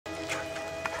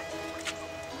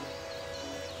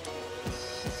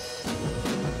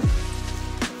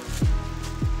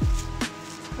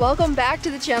Welcome back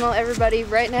to the channel, everybody.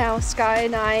 Right now, Sky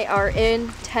and I are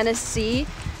in Tennessee.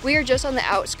 We are just on the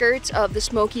outskirts of the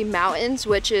Smoky Mountains,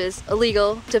 which is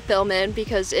illegal to film in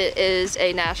because it is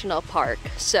a national park.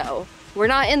 So we're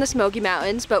not in the Smoky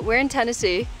Mountains, but we're in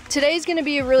Tennessee. Today's gonna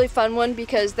be a really fun one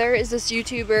because there is this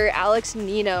YouTuber, Alex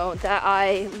Nino, that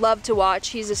I love to watch.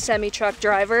 He's a semi-truck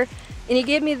driver, and he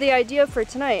gave me the idea for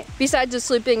tonight. Besides just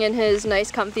sleeping in his nice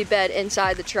comfy bed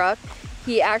inside the truck,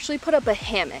 he actually put up a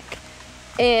hammock.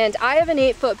 And I have an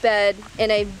 8-foot bed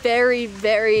and a very,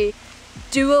 very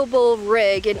doable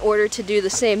rig in order to do the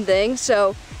same thing.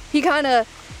 So he kind of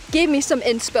gave me some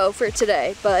inspo for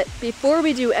today. But before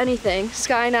we do anything,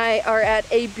 Sky and I are at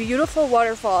a beautiful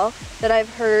waterfall that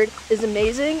I've heard is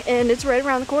amazing, and it's right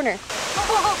around the corner.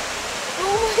 Oh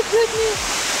my goodness.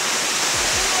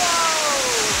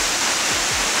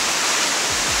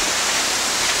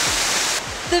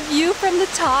 Whoa. The view from the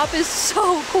top is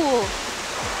so cool.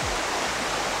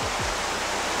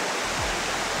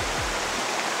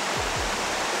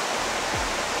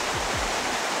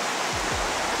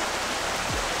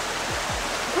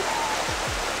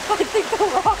 I think the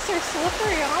rocks are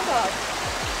slippery on us.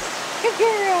 Good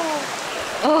girl.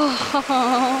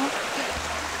 Oh.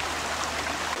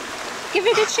 Give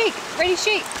it a good shake. Ready,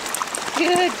 shake.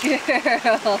 Good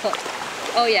girl.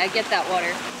 Oh yeah, get that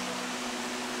water.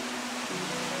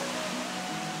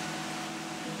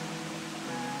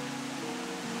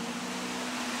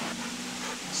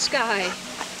 Sky.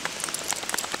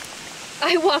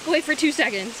 I walk away for 2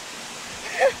 seconds.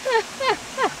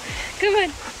 Come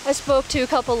on. I spoke to a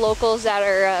couple locals that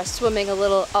are swimming a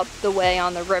little up the way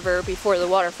on the river before the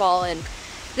waterfall, and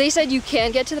they said you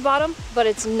can get to the bottom, but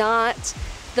it's not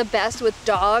the best with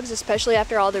dogs, especially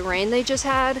after all the rain they just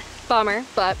had. Bummer,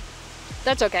 but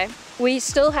that's okay. We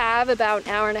still have about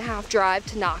an 1.5-hour drive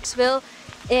to Knoxville,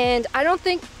 and I don't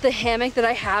think the hammock that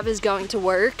I have is going to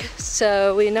work,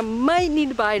 so we might need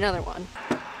to buy another one.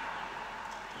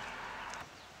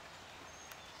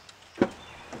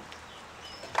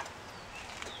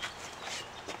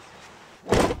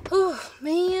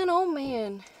 Man, oh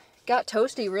man, got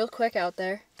toasty real quick out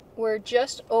there. We're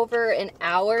just over an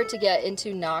hour to get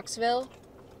into Knoxville,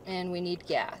 and we need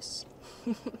gas.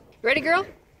 Ready, girl?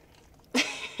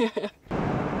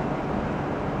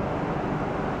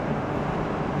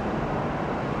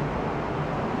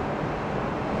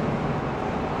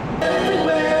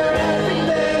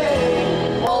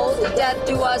 Hold the death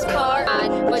do us part,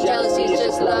 but jealousy's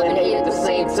just love and hate at the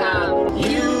same time.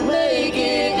 You make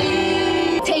it easy.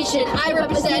 I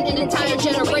represent an entire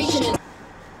generation.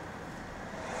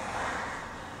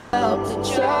 I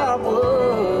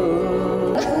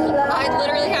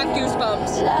literally have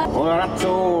goosebumps. When I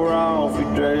tore off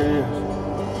your dress,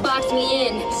 box me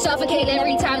in, suffocate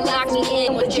every time, lock me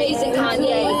in with Jason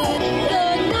Kanye.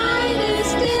 The night is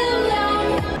still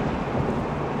young.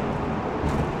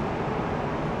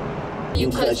 You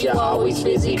cause you're always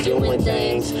busy doing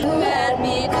things. Had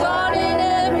me caught in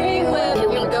every web. Here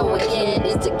we go again,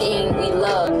 it's a game we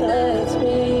love. Let's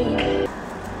be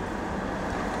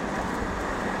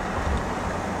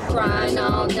crying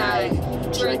all night,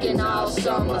 drinking all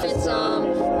summer. It's as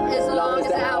long as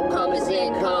the outcome is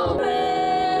income.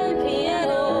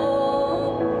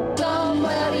 Piano,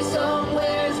 somebody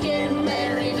somewhere's getting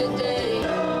married today.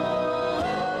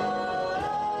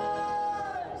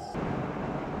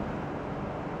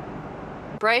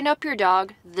 Brighten up your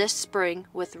dog this spring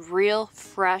with real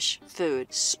fresh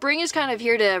food. Spring is kind of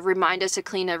here to remind us to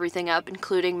clean everything up,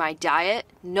 including my diet.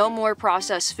 No more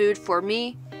processed food for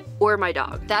me or my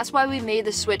dog. That's why we made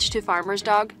the switch to Farmer's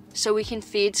Dog, so we can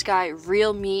feed Sky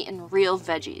real meat and real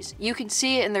veggies. You can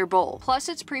see it in their bowl. Plus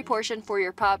it's pre-portioned for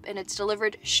your pup and it's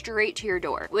delivered straight to your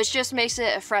door, which just makes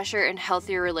it a fresher and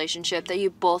healthier relationship that you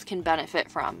both can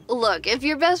benefit from. Look, if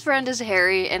your best friend is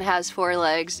hairy and has 4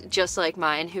 legs, just like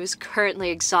mine, who's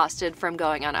currently exhausted from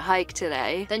going on a hike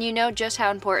today, then you know just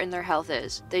how important their health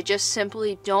is. They just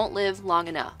simply don't live long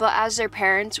enough. But as their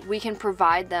parents, we can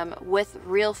provide them with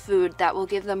real food that will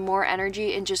give them more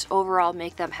energy and just overall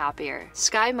make them happier.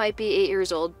 Sky might be 8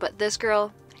 years old, but this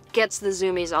girl gets the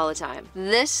zoomies all the time.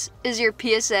 This is your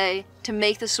PSA to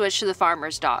make the switch to the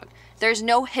Farmer's Dog. There's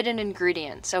no hidden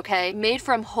ingredients, okay? Made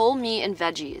from whole meat and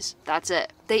veggies. That's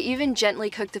it. They even gently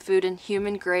cook the food in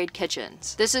human-grade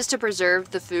kitchens. This is to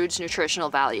preserve the food's nutritional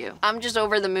value. I'm just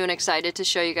over the moon excited to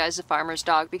show you guys the Farmer's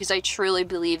Dog because I truly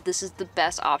believe this is the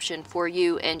best option for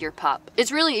you and your pup.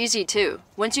 It's really easy too.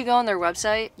 Once you go on their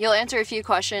website, you'll answer a few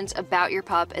questions about your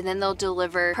pup and then they'll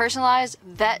deliver personalized,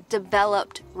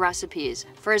 vet-developed recipes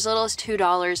for as little as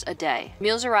 $2 a day.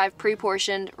 Meals arrive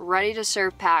pre-portioned, ready to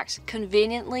serve packs,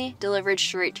 conveniently delivered delivered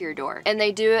straight to your door. And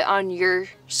they do it on your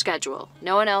schedule.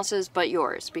 No one else's but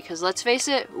yours. Because let's face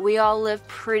it, we all live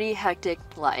pretty hectic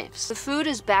lives. The food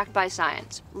is backed by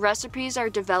science. Recipes are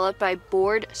developed by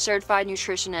board certified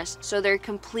nutritionists, so they're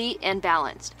complete and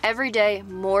balanced. Every day,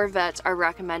 more vets are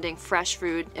recommending fresh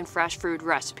food and fresh food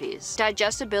recipes.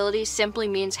 Digestibility simply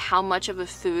means how much of a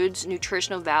food's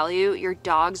nutritional value your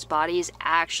dog's body is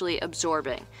actually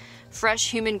absorbing.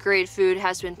 Fresh human-grade food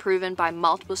has been proven by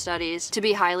multiple studies to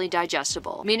be highly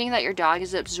digestible, meaning that your dog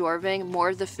is absorbing more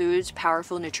of the food's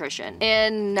powerful nutrition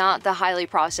and not the highly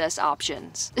processed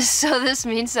options. So this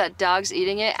means that dogs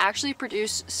eating it actually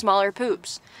produce smaller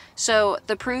poops. So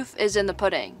the proof is in the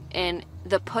pudding, and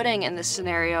the pudding in this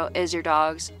scenario is your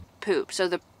dog's poop. So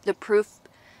the proof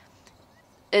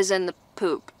is in the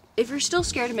poop. If you're still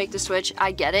scared to make the switch,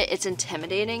 I get it, it's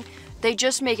intimidating. They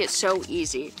just make it so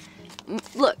easy.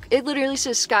 Look, it literally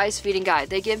says Sky's feeding guide.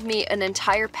 They give me an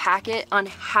entire packet on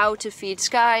how to feed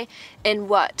Sky and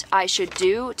what I should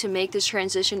do to make this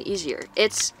transition easier.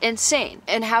 It's insane.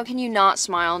 And how can you not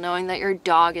smile knowing that your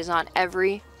dog is on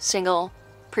every single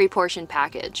pre-portioned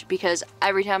package? Because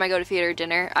every time I go to feed her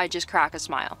dinner, I just crack a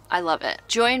smile. I love it.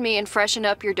 Join me and freshen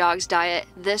up your dog's diet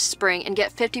this spring and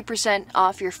get 50%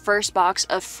 off your first box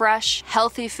of fresh,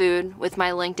 healthy food with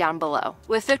my link down below.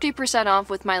 With 50% off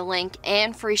with my link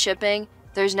and free shipping,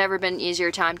 there's never been an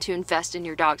easier time to invest in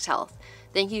your dog's health.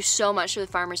 Thank you so much to the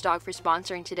Farmer's Dog for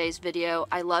sponsoring today's video.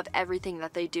 I love everything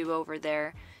that they do over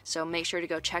there. So make sure to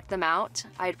go check them out.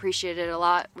 I'd appreciate it a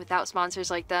lot. Without sponsors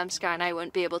like them, Sky and I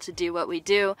wouldn't be able to do what we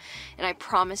do. And I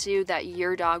promise you that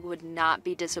your dog would not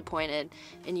be disappointed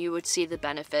and you would see the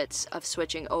benefits of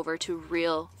switching over to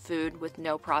real food with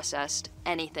no processed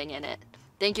anything in it.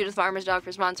 Thank you to the Farmer's Dog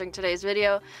for sponsoring today's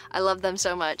video. I love them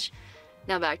so much.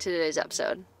 Now back to today's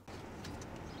episode.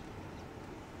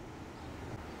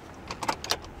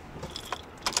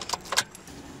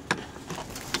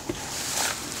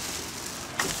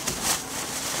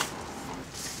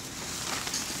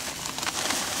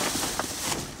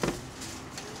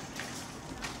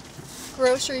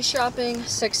 Grocery shopping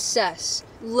success.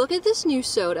 Look at this new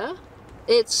soda.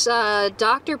 It's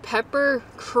Dr. Pepper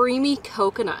Creamy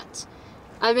Coconut.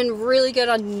 I've been really good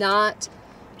on not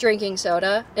drinking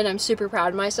soda, and I'm super proud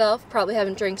of myself. Probably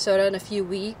haven't drank soda in a few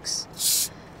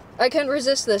weeks. I couldn't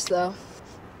resist this though.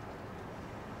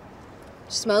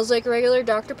 Smells like regular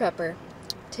Dr. Pepper.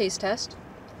 Taste test.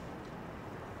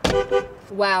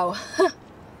 Wow.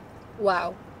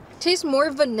 Wow. Tastes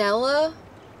more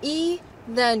vanilla-y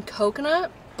than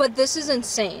coconut, but this is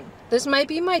insane. This might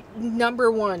be my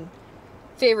 #1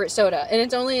 favorite soda, and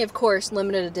it's only, of course,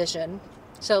 limited edition,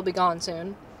 so it'll be gone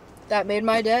soon. That made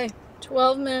my day.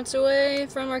 12 minutes away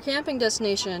from our camping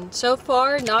destination. So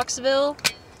far, Knoxville,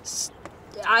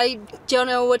 I don't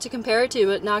know what to compare it to,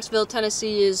 but Knoxville,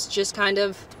 Tennessee is just kind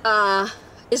of,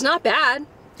 it's not bad.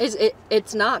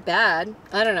 It's not bad.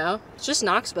 I don't know. It's just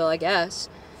Knoxville, I guess.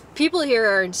 People here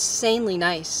are insanely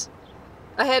nice.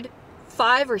 I had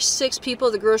 5 or 6 people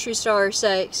at the grocery store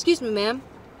say, "Excuse me, ma'am.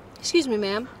 Excuse me,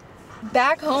 ma'am."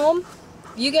 Back home,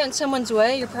 you get in someone's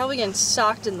way, you're probably getting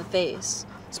socked in the face.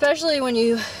 Especially when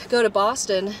you go to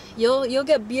Boston, you'll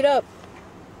get beat up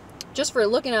just for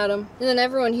looking at them. And then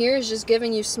everyone here is just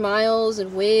giving you smiles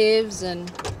and waves, and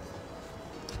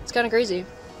it's kind of crazy.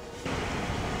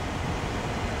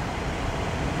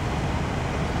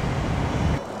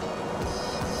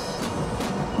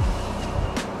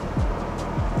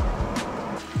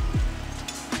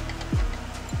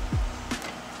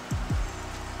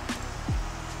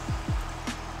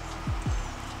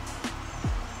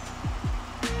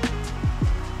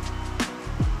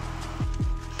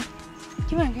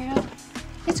 Come on, girl.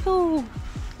 Let's go.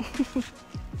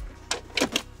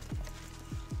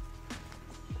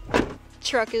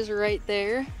 Truck is right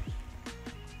there. And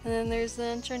then there's the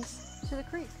entrance to the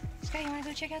creek. Sky, you wanna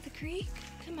go check out the creek?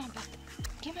 Come on, bud.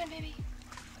 Come on, baby.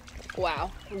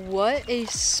 Wow, what a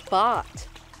spot.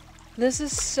 This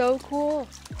is so cool.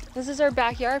 This is our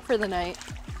backyard for the night.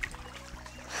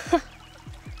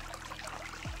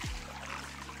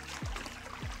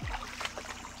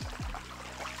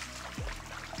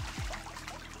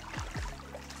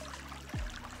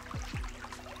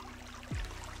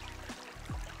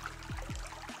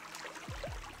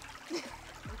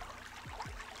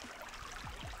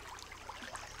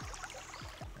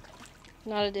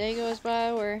 Not a day goes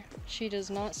by where she does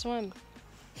not swim.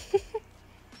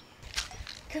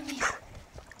 Come here.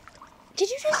 Did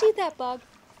you just eat that bug?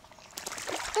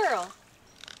 Girl,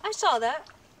 I saw that.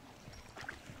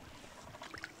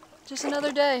 Just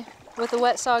another day with a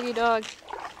wet, soggy dog.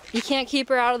 You can't keep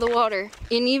her out of the water.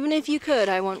 And even if you could,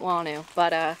 I wouldn't want to.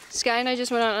 But Sky and I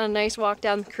just went on a nice walk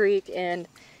down the creek and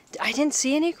I didn't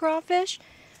see any crawfish.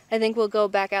 I think we'll go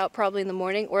back out probably in the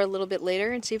morning or a little bit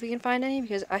later and see if we can find any,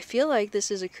 because I feel like this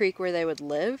is a creek where they would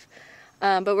live.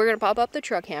 But we're gonna pop up the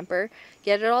truck hamper,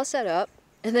 get it all set up,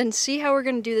 and then see how we're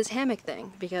gonna do this hammock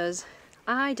thing, because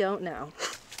I don't know.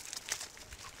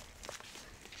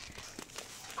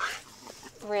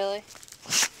 Really?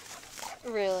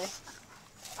 Really?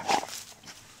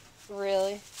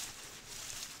 Really?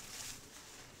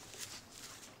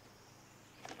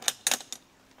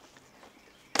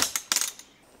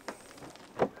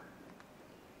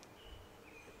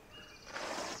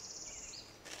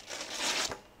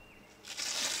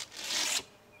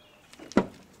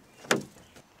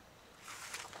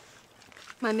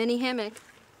 My mini hammock.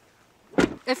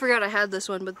 I forgot I had this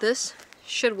one, but this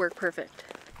should work perfect.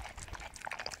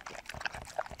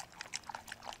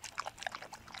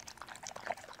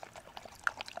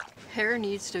 Hair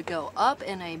needs to go up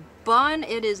in a bun.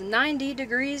 It is 90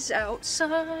 degrees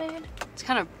outside. It's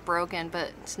kind of broken,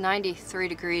 but it's 93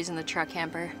 degrees in the truck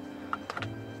hamper.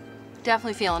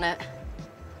 Definitely feeling it.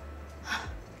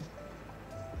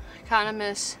 Kind of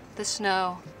miss the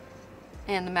snow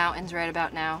and the mountains right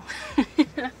about now.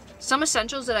 Some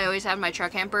essentials that I always have in my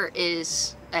truck hamper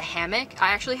is a hammock. I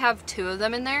actually have 2 of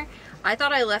them in there. I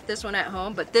thought I left this one at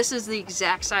home, but this is the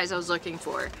exact size I was looking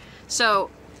for.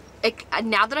 So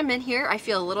now that I'm in here, I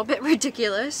feel a little bit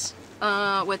ridiculous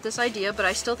with this idea, but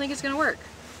I still think it's gonna work.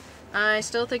 I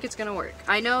still think it's gonna work.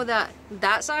 I know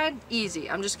that side, easy.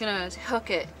 I'm just gonna hook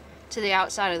it to the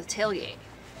outside of the tailgate.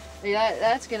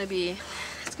 That's gonna be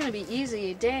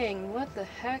easy. Dang, what the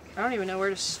heck? I don't even know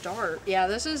where to start. Yeah,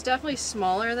 this is definitely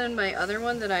smaller than my other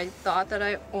one that I thought that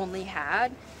I only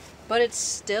had, but it's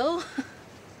still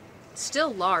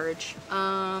large.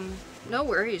 No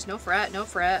worries, no fret,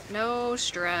 no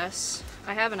stress.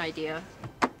 I have an idea.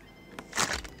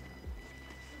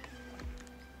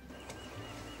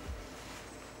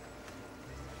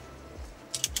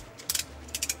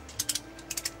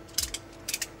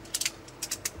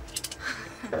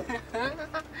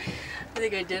 I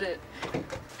think I did it.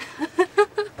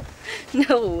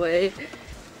 No way.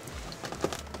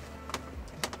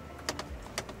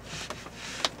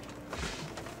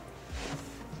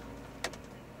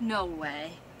 No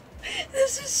way.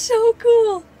 This is so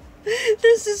cool.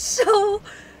 This is so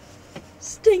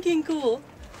stinking cool.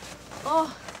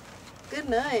 Oh, good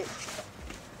night.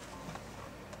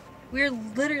 We're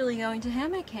literally going to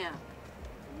hammock camp.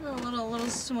 A little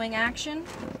swing action.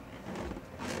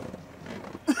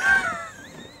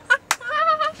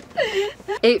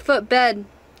 8-foot bed.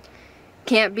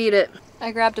 Can't beat it.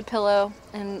 I grabbed a pillow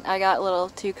and I got a little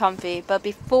too comfy, but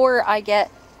before I get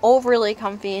overly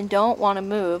comfy and don't want to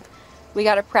move, we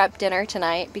got to prep dinner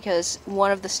tonight because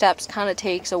one of the steps kind of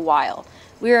takes a while.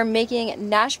 We are making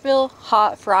Nashville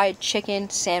hot fried chicken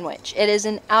sandwich. It is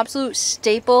an absolute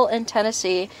staple in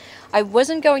Tennessee. I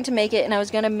wasn't going to make it, and I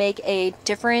was going to make a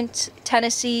different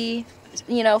Tennessee,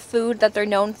 food that they're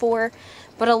known for,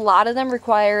 but a lot of them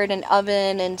required an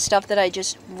oven and stuff that I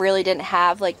just really didn't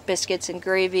have, like biscuits and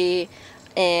gravy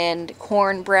and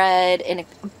cornbread and a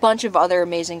bunch of other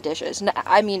amazing dishes.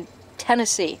 I mean,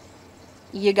 Tennessee,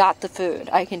 you got the food,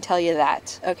 I can tell you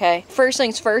that, okay? First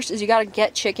things first is you gotta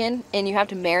get chicken and you have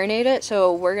to marinate it,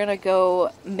 so we're gonna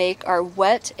go make our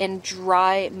wet and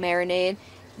dry marinade,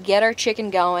 get our chicken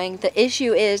going. The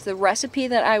issue is the recipe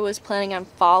that I was planning on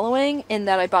following and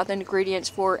that I bought the ingredients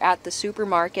for at the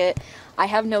supermarket, I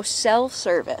have no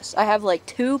self-service. I have like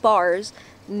 2 bars,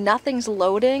 nothing's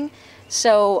loading,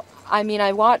 so I mean,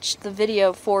 I watched the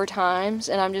video 4 times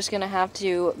and I'm just gonna have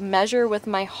to measure with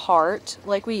my heart,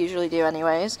 like we usually do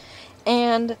anyways,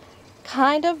 and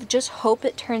kind of just hope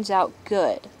it turns out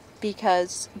good,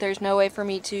 because there's no way for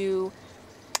me to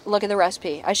look at the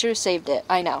recipe. I should have saved it.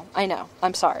 I know.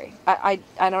 I'm sorry. I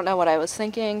don't know what I was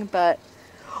thinking, but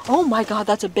oh my god,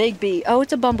 that's a big bee. Oh,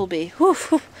 it's a bumblebee.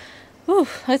 Whew. Oh,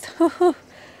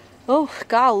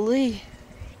 golly.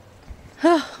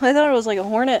 I thought it was like a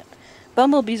hornet.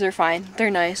 Bumblebees are fine.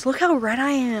 They're nice. Look how red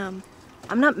I am.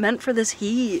 I'm not meant for this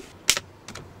heat.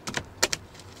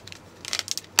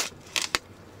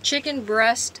 Chicken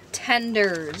breast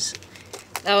tenders.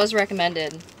 That was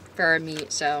recommended for our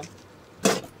meat, so.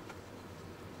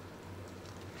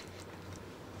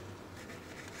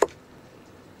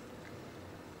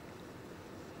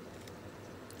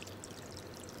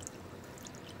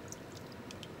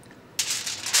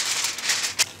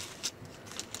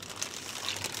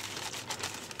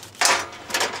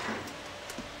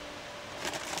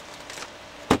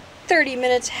 "30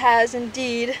 minutes has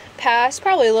indeed passed,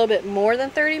 probably a little bit more than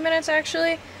 30 minutes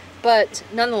actually. but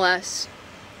nonetheless,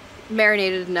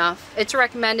 marinated enough. It's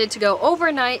recommended to go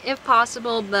overnight if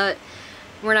possible, but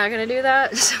we're not gonna do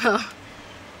that. So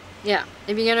yeah,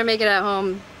 if you're gonna make it at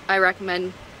home, I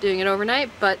recommend doing it overnight,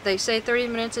 but they say 30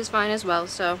 minutes is fine as well.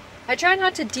 So I try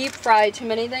not to deep fry too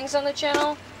many things on the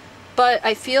channel, but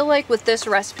I feel like with this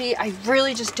recipe, I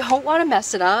really just don't want to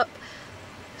mess it up.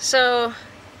 So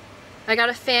I got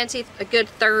a good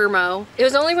thermo. It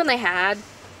was only when they had,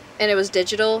 and it was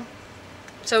digital,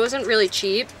 so it wasn't really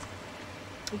cheap,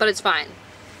 but it's fine.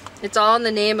 It's all in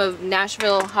the name of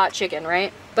Nashville hot chicken,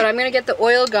 right? But I'm gonna get the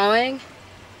oil going.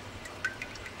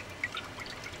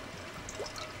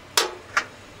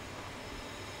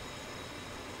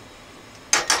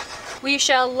 We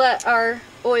shall let our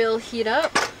oil heat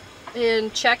up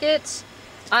and check it.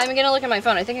 I'm gonna look at my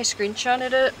phone. I think I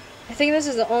screenshotted it. I think this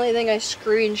is the only thing I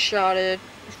screenshotted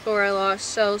before I lost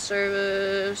cell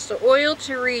service. The oil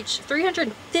to reach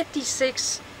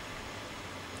 356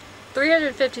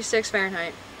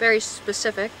 Fahrenheit. Very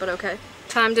specific, but okay.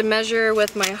 Time to measure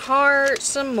with my heart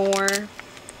some more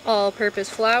all-purpose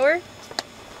flour,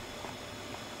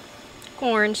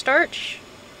 cornstarch.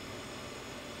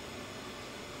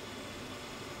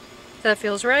 That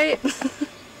feels right.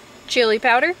 Chili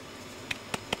powder,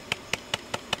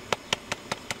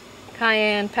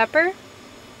 cayenne pepper.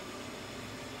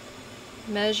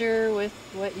 Measure with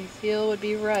what you feel would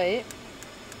be right.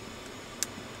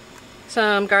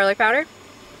 Some garlic powder,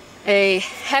 a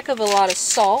heck of a lot of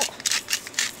salt,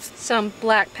 some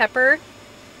black pepper.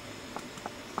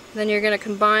 Then you're gonna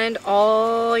combine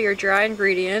all your dry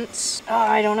ingredients. Oh,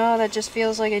 I don't know, that just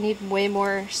feels like I need way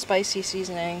more spicy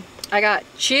seasoning. I got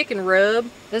chicken rub.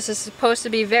 This is supposed to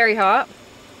be very hot.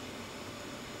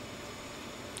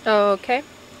 Okay.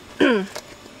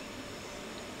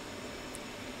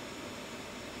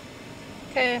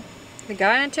 Okay. The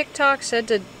guy on TikTok said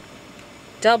to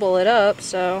double it up,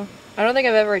 so I don't think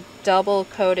I've ever double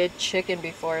coated chicken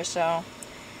before, so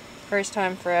first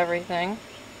time for everything.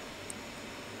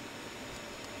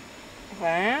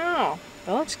 Wow,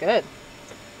 that looks good.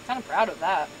 Kind of proud of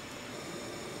that.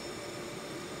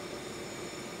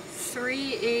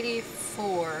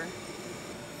 384.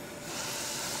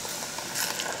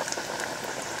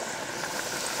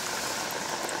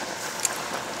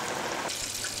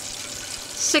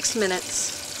 Six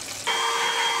minutes.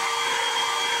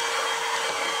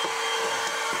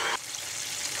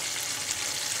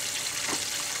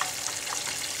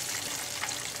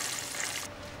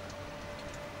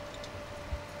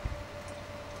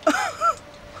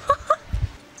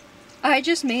 I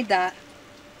just made that.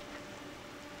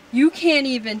 You can't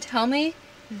even tell me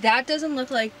that doesn't look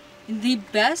like the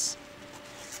best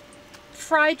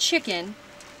fried chicken.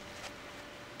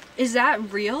 Is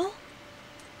that real?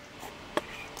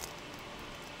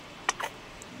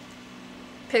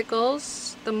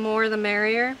 Pickles, the more the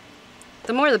merrier.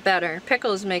 The more the better.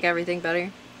 Pickles make everything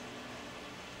better.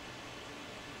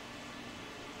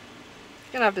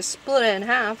 Gonna have to split it in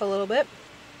half a little bit.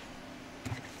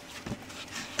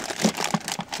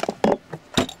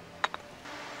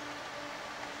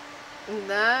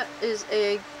 That is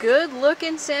a good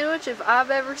looking sandwich if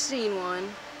I've ever seen one.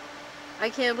 I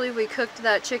can't believe we cooked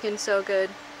that chicken so good.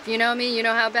 If you know me, you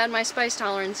know how bad my spice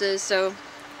tolerance is, so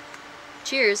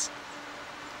cheers.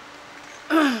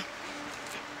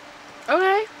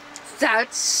 Okay,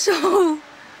 that's so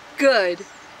good.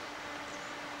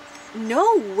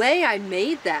 No way I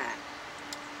made that.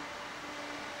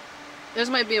 This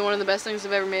might be one of the best things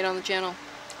I've ever made on the channel.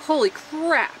 Holy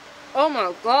crap. Oh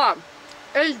my god.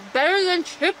 It's better than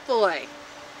Chick-fil-A.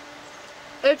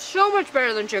 It's so much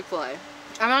better than Chick-fil-A.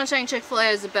 I'm not saying Chick-fil-A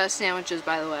is the best sandwiches,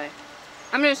 by the way.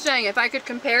 I'm just saying if I could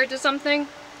compare it to something,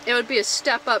 it would be a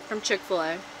step up from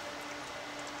Chick-fil-A.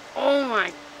 Oh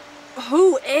my.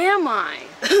 Who am I?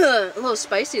 A little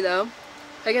spicy though.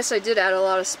 I guess I did add a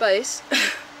lot of spice.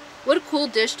 What a cool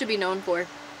dish to be known for.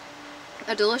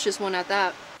 A delicious one at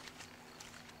that.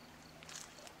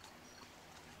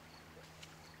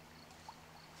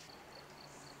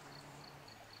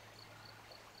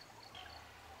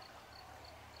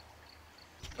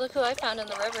 Look who I found in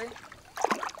the river.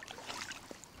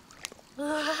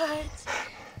 What?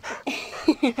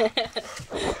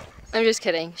 I'm just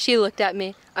kidding. She looked at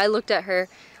me. I looked at her.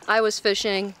 I was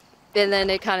fishing, and then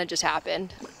it kind of just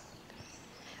happened.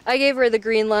 I gave her the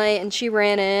green light, and she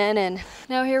ran in, and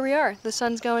now here we are. The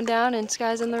sun's going down, and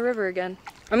Sky's in the river again.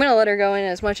 I'm gonna let her go in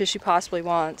as much as she possibly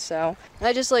wants, so.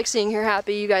 I just like seeing her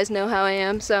happy. You guys know how I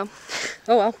am, so.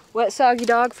 Oh well. Wet soggy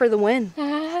dog for the win.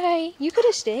 Hi, you could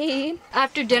have stayed.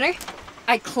 After dinner,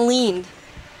 I cleaned.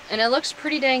 And it looks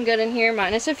pretty dang good in here,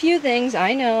 minus a few things,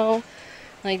 I know.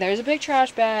 Like there's a big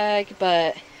trash bag,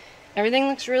 but Everything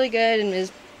looks really good and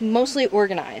is mostly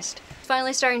organized. It's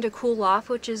finally starting to cool off,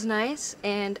 which is nice,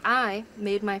 and I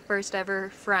made my first ever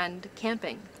friend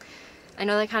camping. I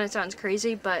know that kind of sounds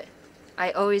crazy, but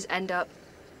I always end up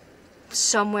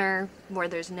somewhere where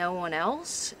there's no one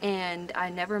else, and I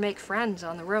never make friends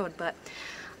on the road, but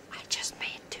I just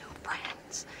made 2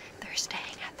 friends. They're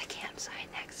staying at the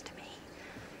campsite next to me,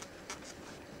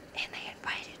 and they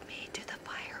invited me to the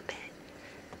fire pit.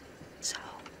 So,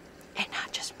 and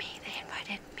not just me, they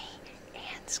invited me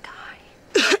and Sky.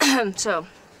 So,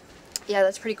 yeah,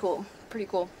 that's pretty cool. Pretty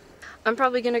cool. I'm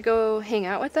probably gonna go hang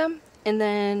out with them, and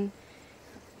then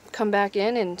come back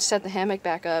in and set the hammock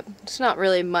back up. It's not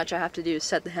really much I have to do to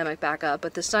set the hammock back up,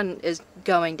 but the sun is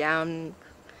going down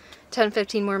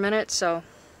 10-15 more minutes, so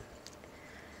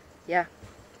yeah,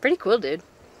 pretty cool, dude.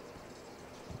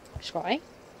 Sky?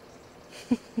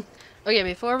 Okay,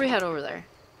 before we head over there,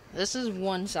 this is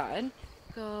one side.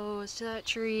 Goes to that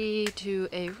tree to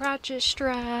a ratchet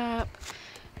strap.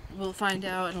 We'll find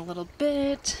out in a little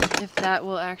bit if that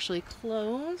will actually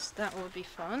close. That will be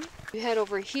fun. We head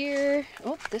over here.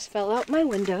 Oh, this fell out my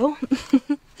window.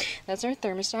 That's our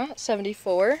thermostat,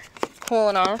 74.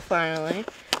 Cooling off finally.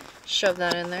 Shove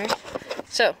that in there.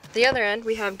 So, the other end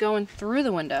we have going through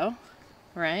the window.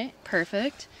 Right?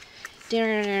 Perfect.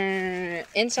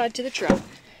 Inside to the truck.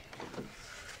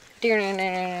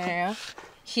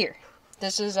 Here.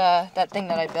 This is that thing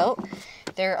that I built.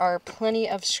 There are plenty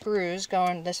of screws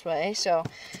going this way, so,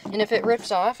 and if it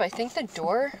rips off, I think the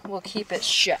door will keep it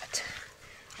shut.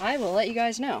 I will let you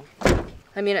guys know.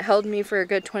 I mean, it held me for a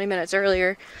good 20 minutes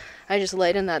earlier. I just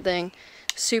laid in that thing.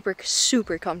 Super,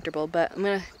 super comfortable, but I'm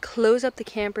gonna close up the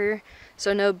camper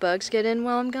so no bugs get in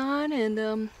while I'm gone,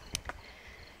 and,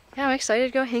 yeah, I'm excited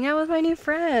to go hang out with my new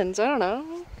friends. I don't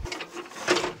know.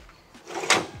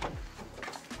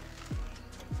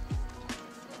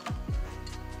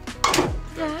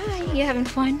 Hi, you having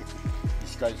fun?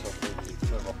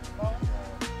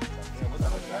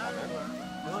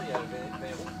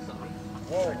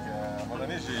 À un moment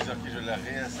donné, je l'ai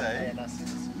réessayé.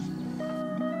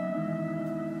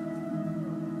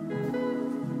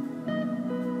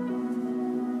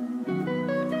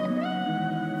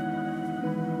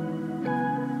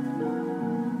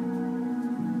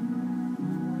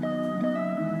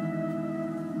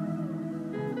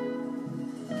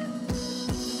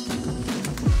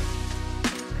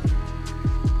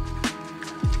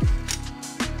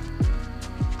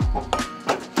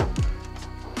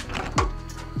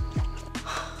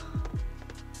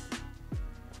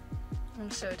 I'm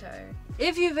so tired.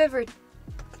 If you've ever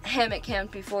hammock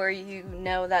camped before, you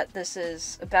know that this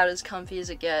is about as comfy as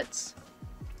it gets.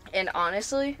 And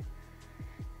honestly,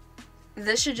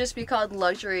 this should just be called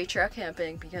luxury truck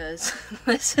camping, because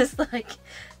this is like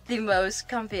the most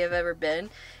comfy I've ever been.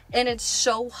 And it's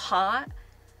so hot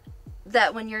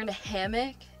that when you're in a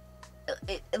hammock,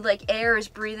 like air is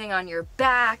breathing on your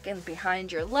back and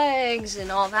behind your legs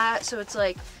and all that. So it's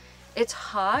like, it's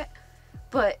hot,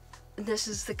 but this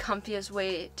is the comfiest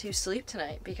way to sleep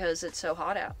tonight because it's so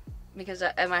hot out. Because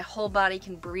my whole body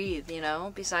can breathe, you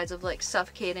know, besides of like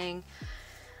suffocating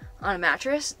on a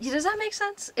mattress. Does that make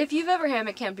sense? If you've ever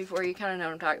hammock camped before, you kind of know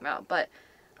what I'm talking about. But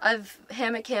I've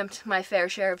hammock camped my fair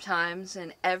share of times,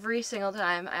 and every single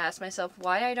time I ask myself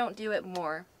why I don't do it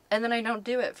more. And then I don't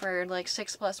do it for like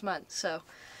 6+ months. So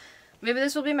maybe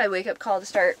this will be my wake-up call to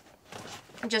start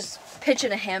just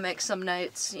pitching a hammock some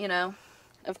nights, you know.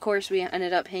 Of course, we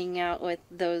ended up hanging out with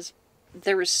those.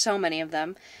 There were so many of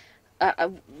them.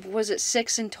 Was it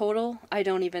 6 in total? I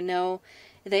don't even know.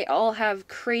 They all have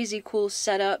crazy cool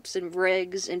setups and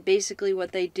rigs, and basically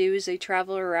what they do is they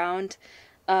travel around,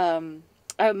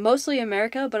 mostly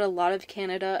America, but a lot of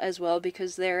Canada as well,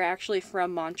 because they're actually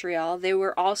from Montreal. They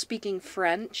were all speaking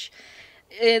French,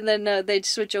 and then they'd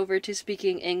switch over to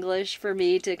speaking English for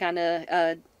me to kind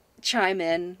of chime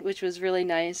in, which was really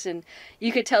nice. And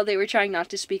you could tell they were trying not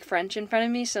to speak French in front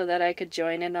of me so that I could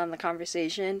join in on the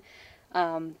conversation.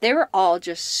 They were all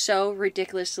just so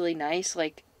ridiculously nice.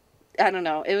 Like, I don't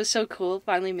know, it was so cool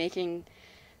finally making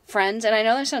friends. And I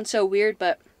know that sounds so weird,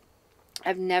 but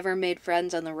I've never made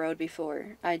friends on the road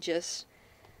before. I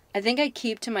think I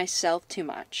keep to myself too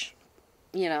much,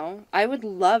 you know. I would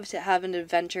love to have an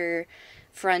adventure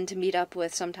friend to meet up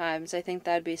with sometimes. I think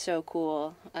that'd be so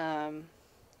cool.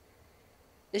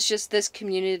 It's just this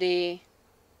community.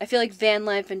 I feel like van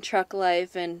life and truck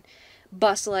life and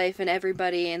bus life and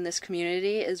everybody in this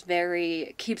community is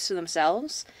keeps to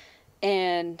themselves.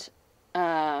 And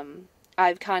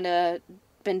I've kind of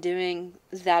been doing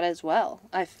that as well.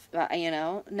 You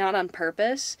know, not on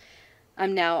purpose.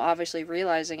 I'm now obviously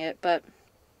realizing it, but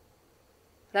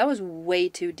that was way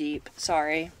too deep.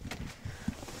 Sorry.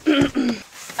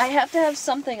 I have to have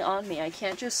something on me. I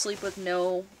can't just sleep with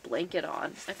no blanket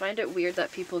on. I find it weird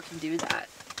that people can do that.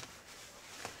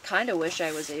 Kind of wish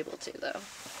I was able to, though.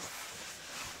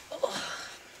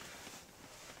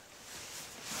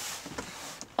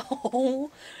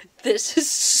 Oh, this is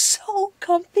so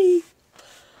comfy.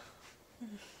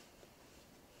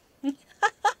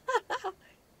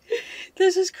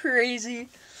 This is crazy.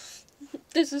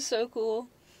 This is so cool.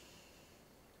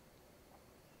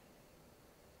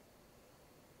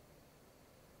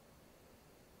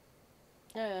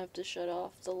 I have to shut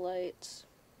off the lights.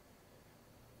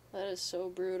 That is so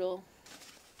brutal.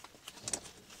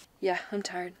 Yeah, I'm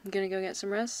tired. I'm gonna go get some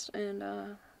rest, and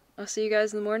I'll see you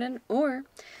guys in the morning or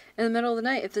in the middle of the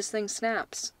night if this thing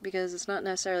snaps, because it's not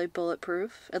necessarily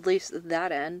bulletproof. At least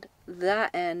that end.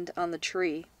 That end on the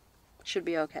tree should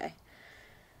be okay.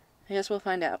 I guess we'll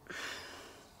find out.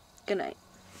 Good night.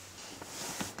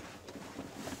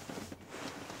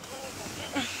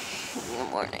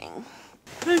 Good morning.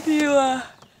 If you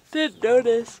didn't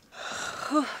notice,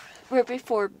 right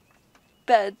before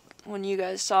bed, when you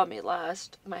guys saw me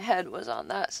last, my head was on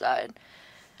that side.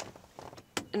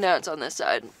 And now it's on this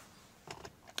side.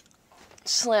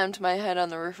 Slammed my head on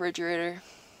the refrigerator.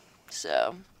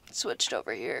 So, switched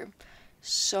over here.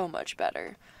 So much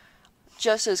better.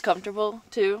 Just as comfortable,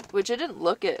 too, which I didn't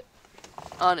look at.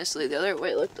 Honestly, the other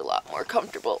way looked a lot more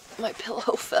comfortable. My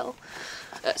pillow fell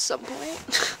at some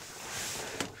point.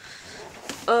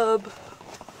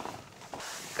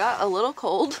 Got a little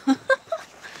cold.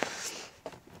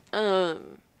 I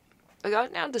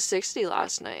got down to 60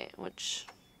 last night,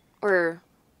 or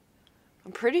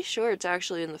I'm pretty sure it's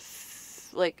actually in the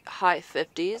like high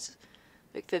 50s,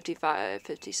 like 55,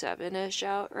 57-ish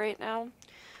out right now,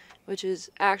 which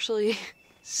is actually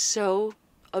so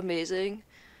amazing.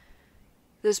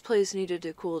 This place needed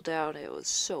to cool down. It was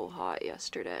so hot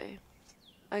yesterday.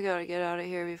 I gotta get out of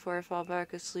here before I fall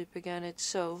back asleep again. It's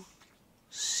so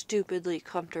stupidly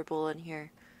comfortable in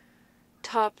here.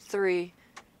 Top 3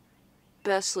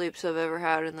 best sleeps I've ever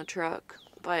had in the truck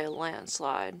by a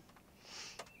landslide.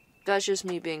 That's just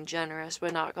me being generous by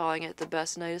not calling it the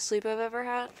best night of sleep I've ever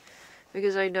had,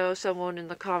 because I know someone in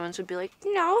the comments would be like,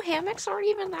 no, hammocks aren't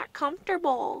even that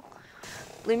comfortable.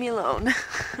 Leave me alone.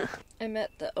 I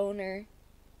met the owner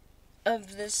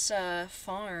of this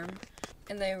farm,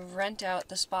 and they rent out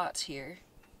the spots here.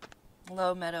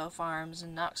 Low Meadow Farms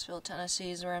in Knoxville,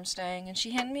 Tennessee is where I'm staying, and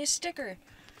she handed me a sticker.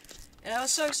 And I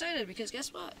was so excited because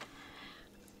guess what?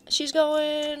 She's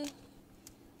going,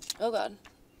 oh god,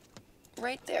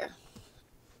 right there.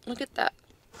 Look at that.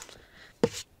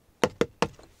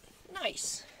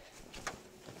 Nice.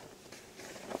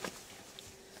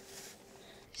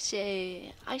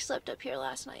 Say, I slept up here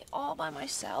last night all by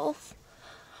myself,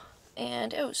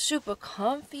 and it was super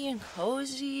comfy and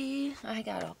cozy. I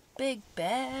got a big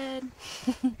bed.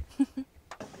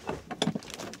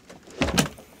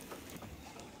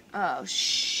 Oh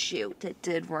shoot, it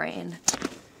did rain.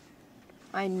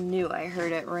 I knew I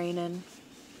heard it raining.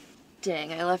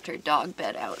 Dang, I left her dog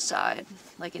bed outside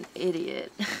like an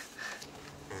idiot.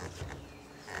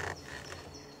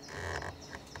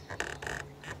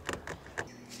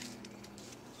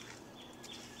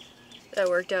 That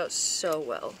worked out so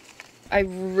well. I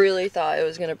really thought it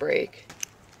was gonna break.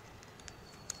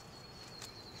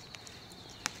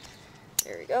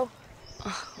 There we go.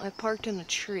 Oh, I parked in a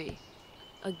tree.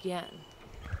 Again.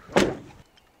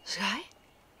 Sky?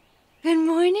 Good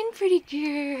morning, pretty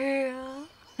girl.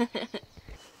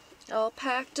 All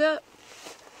packed up.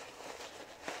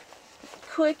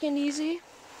 Quick and easy.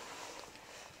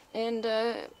 And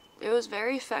it was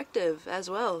very effective as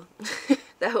well.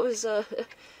 That was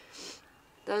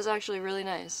actually really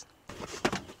nice.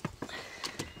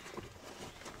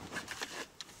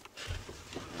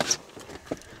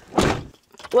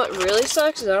 What really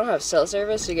sucks is I don't have cell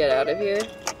service to get out of here.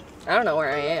 I don't know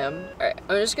where I am. Alright,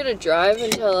 I'm just gonna drive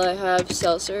until I have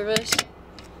cell service.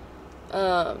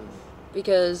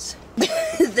 Because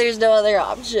there's no other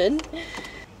option.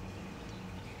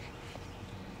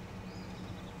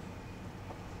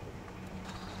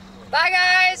 Bye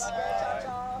guys!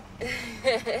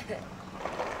 Bye.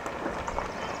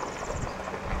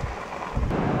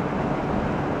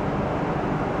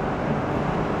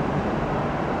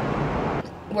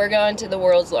 We're going to the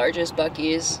world's largest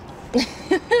Buc-ee's.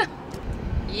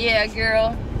 Yeah,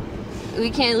 girl. We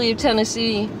can't leave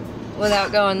Tennessee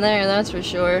without going there, that's for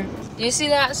sure. Do you see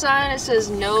that sign? It says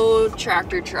no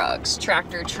tractor trucks,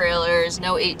 tractor trailers,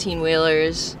 no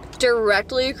 18-wheelers.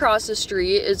 Directly across the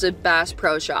street is a Bass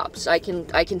Pro Shops. I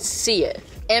can see it.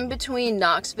 In between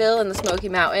Knoxville and the Smoky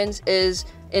Mountains is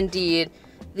indeed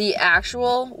the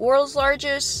actual world's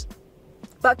largest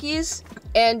Buc-ee's.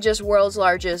 and just world's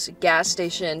largest gas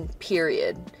station,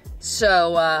 period.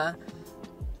 So,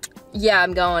 yeah,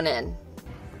 I'm going in.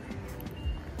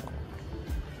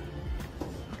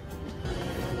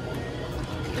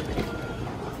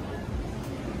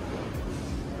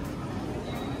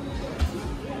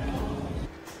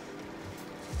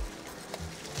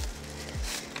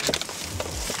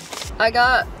 I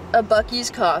got a Buc-ee's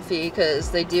coffee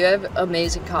because they do have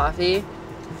amazing coffee.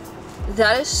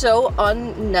 That is so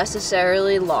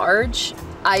unnecessarily large.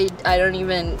 I don't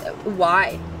even,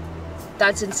 why?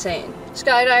 That's insane.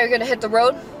 Sky and I are gonna hit the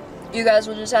road. You guys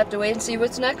will just have to wait and see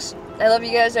what's next. I love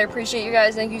you guys, I appreciate you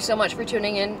guys. Thank you so much for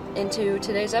tuning in into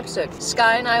today's episode.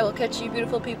 Sky and I will catch you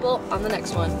beautiful people on the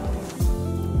next one.